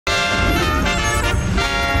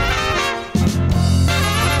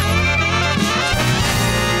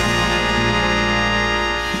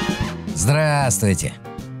Здравствуйте!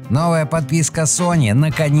 Новая подписка Sony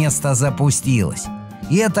наконец-то запустилась.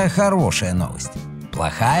 И это хорошая новость.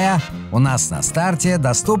 Плохая — у нас на старте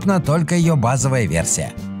доступна только ее базовая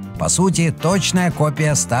версия. По сути, точная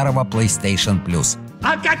копия старого PlayStation Plus.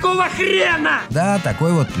 А какого хрена? Да,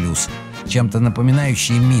 такой вот плюс, чем-то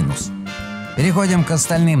напоминающий минус. Переходим к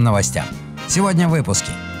остальным новостям. Сегодня в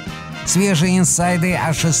выпуске. Свежие инсайды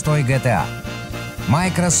о 6-й GTA.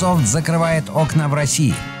 Microsoft закрывает окна в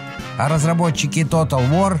России. А разработчики Total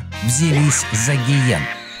War взялись за гиен.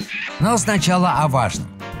 Но сначала о важном.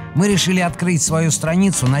 Мы решили открыть свою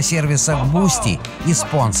страницу на сервисах Boosty и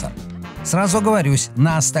спонсор. Сразу говорюсь,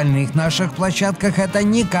 на остальных наших площадках это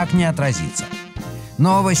никак не отразится.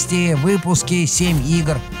 Новости, выпуски, 7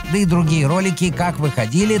 игр, да и другие ролики как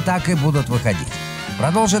выходили, так и будут выходить.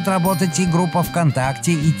 Продолжит работать и группа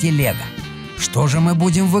ВКонтакте, и Телега. Что же мы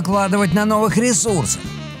будем выкладывать на новых ресурсах?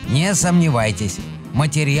 Не сомневайтесь,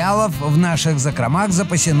 материалов в наших закромах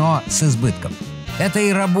запасено с избытком. Это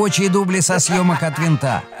и рабочие дубли со съемок от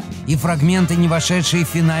винта, и фрагменты, не вошедшие в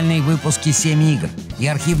финальные выпуски 7 игр, и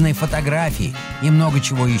архивные фотографии, и много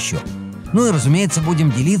чего еще. Ну и, разумеется,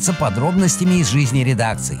 будем делиться подробностями из жизни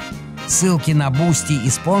редакции. Ссылки на Boosty и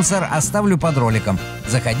спонсор оставлю под роликом.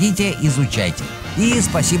 Заходите, изучайте. И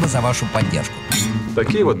спасибо за вашу поддержку.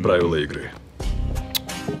 Такие вот правила игры.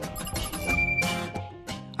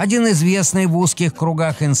 Один известный в узких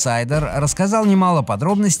кругах инсайдер рассказал немало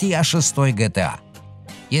подробностей о 6-й GTA.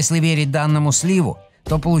 Если верить данному сливу,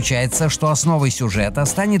 то получается, что основой сюжета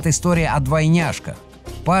станет история о двойняшках,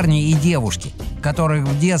 парне и девушке, которых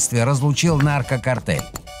в детстве разлучил наркокартель.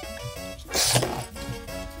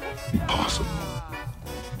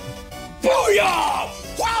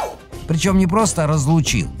 Причем не просто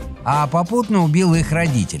разлучил, а попутно убил их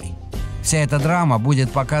родителей. Вся эта драма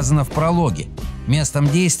будет показана в прологе, местом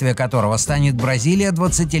действия которого станет Бразилия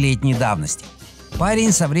 20-летней давности.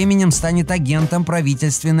 Парень со временем станет агентом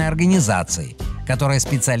правительственной организации, которая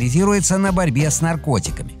специализируется на борьбе с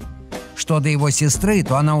наркотиками. Что до его сестры,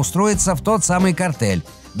 то она устроится в тот самый картель,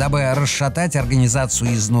 дабы расшатать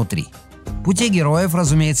организацию изнутри. Пути героев,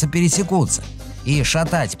 разумеется, пересекутся, и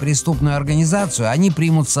шатать преступную организацию они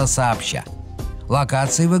примутся сообща.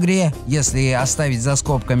 Локаций в игре, если оставить за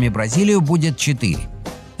скобками Бразилию, будет 4.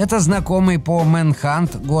 Это знакомый по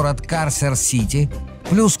Мэнхант город Карсер-Сити,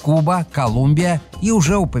 плюс Куба, Колумбия и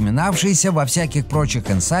уже упоминавшийся во всяких прочих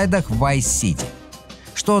инсайдах Вайс-Сити.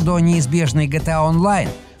 Что до неизбежной GTA Online,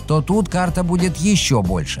 то тут карта будет еще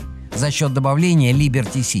больше за счет добавления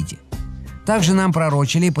Либерти-Сити. Также нам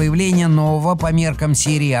пророчили появление нового по меркам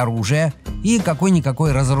серии оружия и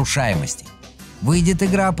какой-никакой разрушаемости. Выйдет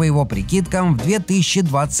игра, по его прикидкам, в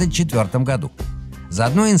 2024 году.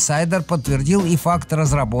 Заодно инсайдер подтвердил и факт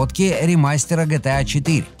разработки ремастера GTA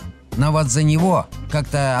 4. Но вот за него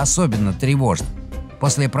как-то особенно тревожно.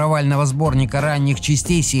 После провального сборника ранних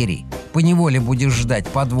частей серии поневоле будешь ждать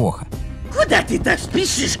подвоха. Куда ты так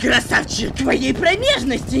спешишь, красавчик? Твоей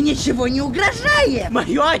промежности ничего не угрожает.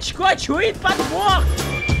 Мое очко чует подвох.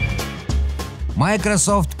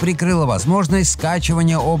 Microsoft прикрыла возможность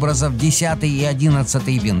скачивания образов 10 и 11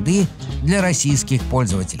 винды для российских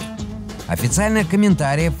пользователей. Официальных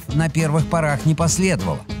комментариев на первых порах не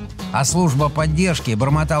последовало, а служба поддержки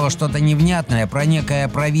бормотала что-то невнятное про некое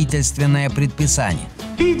правительственное предписание.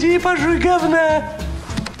 Иди пожуй говна!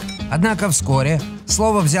 Однако вскоре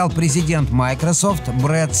слово взял президент Microsoft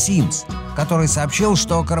Брэд Симс, который сообщил,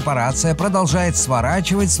 что корпорация продолжает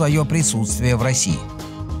сворачивать свое присутствие в России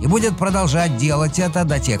и будет продолжать делать это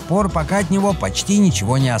до тех пор, пока от него почти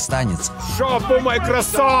ничего не останется. В жопу,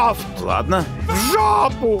 Microsoft! Ладно. В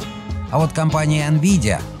жопу! А вот компания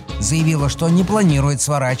Nvidia заявила, что не планирует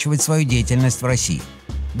сворачивать свою деятельность в России.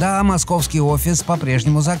 Да, московский офис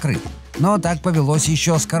по-прежнему закрыт, но так повелось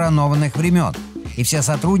еще с коронованных времен, и все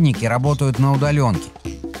сотрудники работают на удаленке.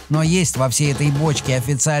 Но есть во всей этой бочке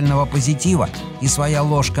официального позитива и своя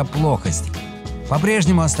ложка плохости.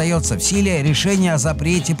 По-прежнему остается в силе решение о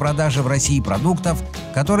запрете продажи в России продуктов,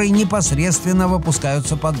 которые непосредственно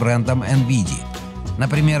выпускаются под брендом Nvidia.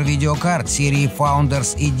 Например, видеокарт серии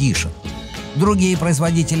Founders Edition. Другие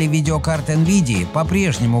производители видеокарт Nvidia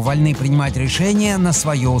по-прежнему вольны принимать решения на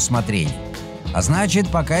свое усмотрение. А значит,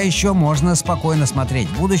 пока еще можно спокойно смотреть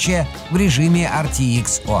будущее в режиме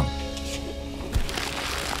RTX On.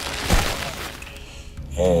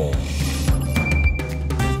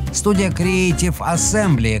 Студия Creative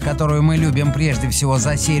Assembly, которую мы любим прежде всего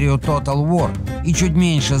за серию Total War и чуть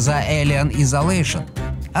меньше за Alien Isolation,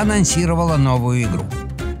 анонсировала новую игру.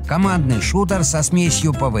 Командный шутер со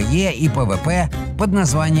смесью PvE и PvP под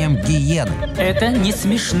названием «Гиены». Это не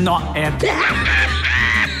смешно, Эд.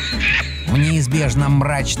 В неизбежном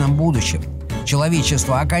мрачном будущем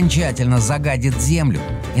Человечество окончательно загадит Землю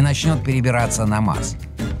и начнет перебираться на Марс.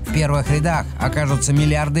 В первых рядах окажутся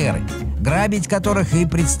миллиардеры, грабить которых и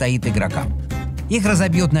предстоит игрокам. Их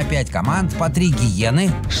разобьют на 5 команд, по 3 гиены,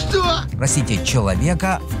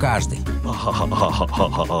 человека в каждой.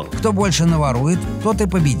 Кто больше наворует, тот и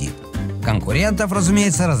победит. Конкурентов,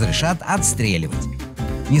 разумеется, разрешат отстреливать.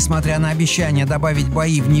 Несмотря на обещание добавить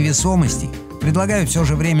бои в невесомости, предлагаю все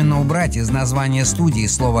же временно убрать из названия студии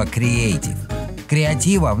слово «креатив».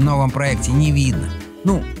 Креатива в новом проекте не видно.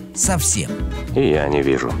 Ну, совсем. И я не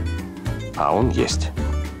вижу. А он есть.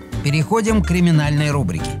 Переходим к криминальной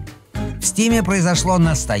рубрике. В Стиме произошло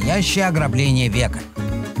настоящее ограбление века.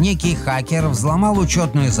 Некий хакер взломал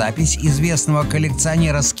учетную запись известного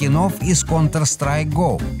коллекционера скинов из Counter-Strike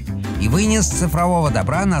Go и вынес цифрового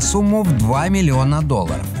добра на сумму в $2 миллиона.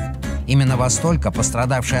 Именно во столько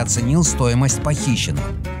пострадавший оценил стоимость похищенного.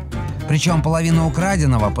 Причем половина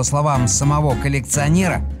украденного, по словам самого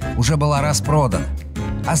коллекционера, уже была распродана.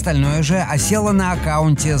 Остальное же осело на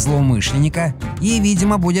аккаунте злоумышленника и,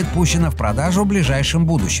 видимо, будет пущено в продажу в ближайшем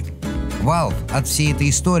будущем. Valve от всей этой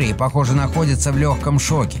истории, похоже, находится в легком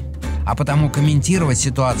шоке, а потому комментировать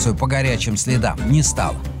ситуацию по горячим следам не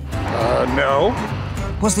стало.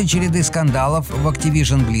 После череды скандалов в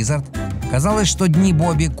Activision Blizzard казалось, что дни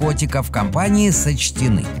Бобби Котика в компании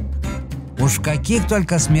сочтены. Уж в каких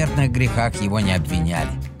только смертных грехах его не обвиняли.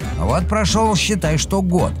 Вот прошел, считай, что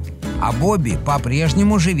год, а Бобби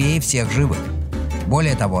по-прежнему живее всех живых.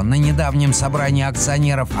 Более того, на недавнем собрании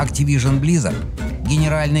акционеров Activision Blizzard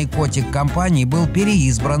генеральный котик компании был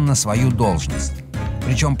переизбран на свою должность.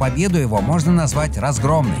 Причем победу его можно назвать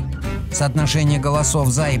разгромной. Соотношение голосов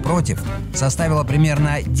 «за» и «против» составило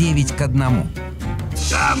примерно 9:1.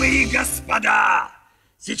 Дамы и господа,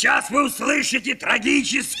 сейчас вы услышите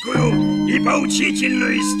трагическую и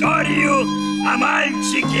поучительную историю о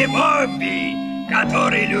мальчике Бобби,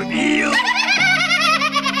 который любил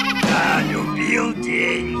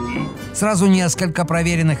деньги. Сразу несколько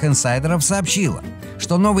проверенных инсайдеров сообщило,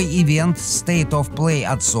 что новый ивент State of Play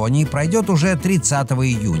от Sony пройдет уже 30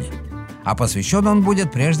 июня, а посвящен он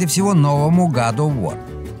будет прежде всего новому God of War.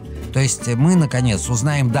 То есть мы, наконец,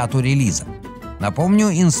 узнаем дату релиза. Напомню,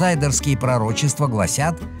 инсайдерские пророчества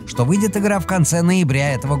гласят, что выйдет игра в конце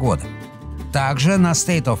ноября этого года. Также на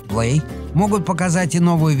State of Play могут показать и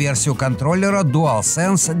новую версию контроллера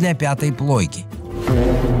DualSense для 5-й плойки.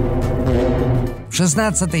 В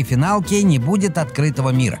 16-й финалке не будет открытого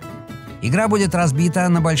мира. Игра будет разбита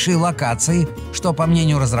на большие локации, что, по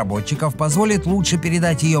мнению разработчиков, позволит лучше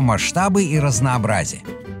передать ее масштабы и разнообразие.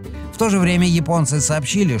 В то же время японцы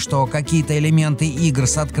сообщили, что какие-то элементы игр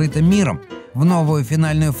с открытым миром в новую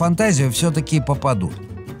финальную фантазию все-таки попадут.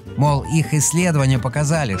 Мол, их исследования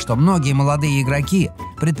показали, что многие молодые игроки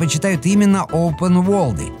предпочитают именно open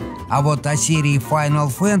world, а вот о серии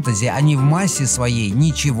Final Fantasy они в массе своей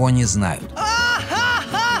ничего не знают.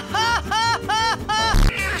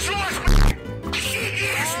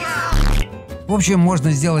 В общем,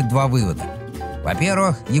 можно сделать два вывода.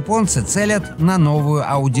 Во-первых, японцы целят на новую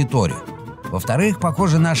аудиторию. Во-вторых,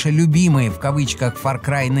 похоже, наши любимые в кавычках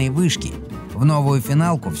фаркрайные вышки в новую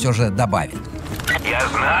финалку все же добавят. Я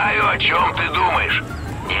знаю, о чем ты думаешь.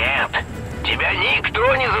 Нет, тебя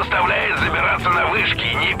никто не заставляет забираться на вышки,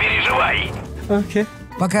 не переживай.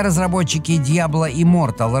 Пока разработчики Diablo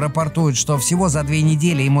Immortal рапортуют, что всего за 2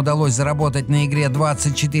 недели им удалось заработать на игре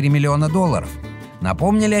 $24 миллиона,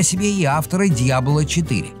 напомнили о себе и авторы Diablo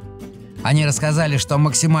 4. Они рассказали, что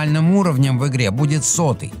максимальным уровнем в игре будет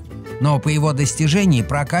 100-й, но по его достижении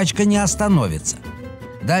прокачка не остановится.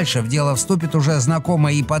 Дальше в дело вступит уже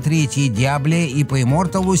знакомая и по 3-й Diablo, и по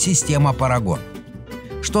Immortal система Paragon.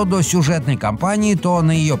 Что до сюжетной кампании, то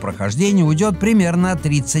на ее прохождение уйдет примерно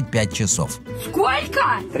 35 часов.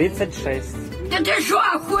 Сколько? 36. Да ты шо,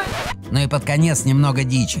 охуй? Ну и под конец немного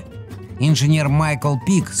дичи. Инженер Майкл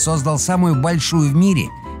Пик создал самую большую в мире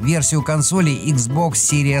версию консоли Xbox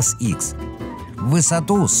Series X. В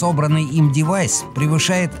высоту собранный им девайс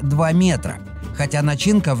превышает 2 метра, хотя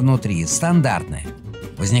начинка внутри стандартная.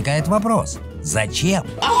 Возникает вопрос: зачем?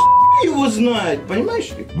 Его знает,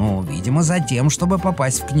 понимаешь? Ну, видимо, за тем, чтобы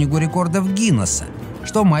попасть в книгу рекордов Гиннесса,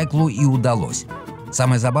 что Майклу и удалось.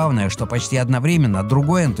 Самое забавное, что почти одновременно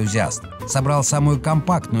другой энтузиаст собрал самую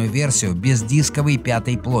компактную версию бездисковой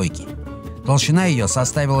 5-й плойки. Толщина ее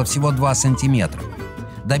составила всего 2 сантиметра.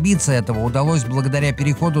 Добиться этого удалось благодаря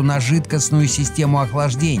переходу на жидкостную систему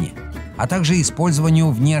охлаждения, а также использованию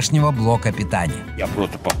внешнего блока питания. Я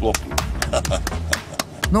просто похлопаю.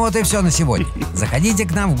 Ну вот и все на сегодня. Заходите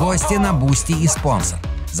к нам в гости на Бусти и спонсор.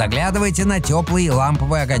 Заглядывайте на теплый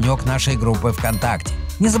ламповый огонек нашей группы ВКонтакте.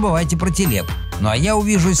 Не забывайте про телегу. Ну а я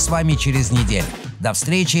увижусь с вами через неделю. До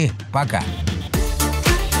встречи, пока.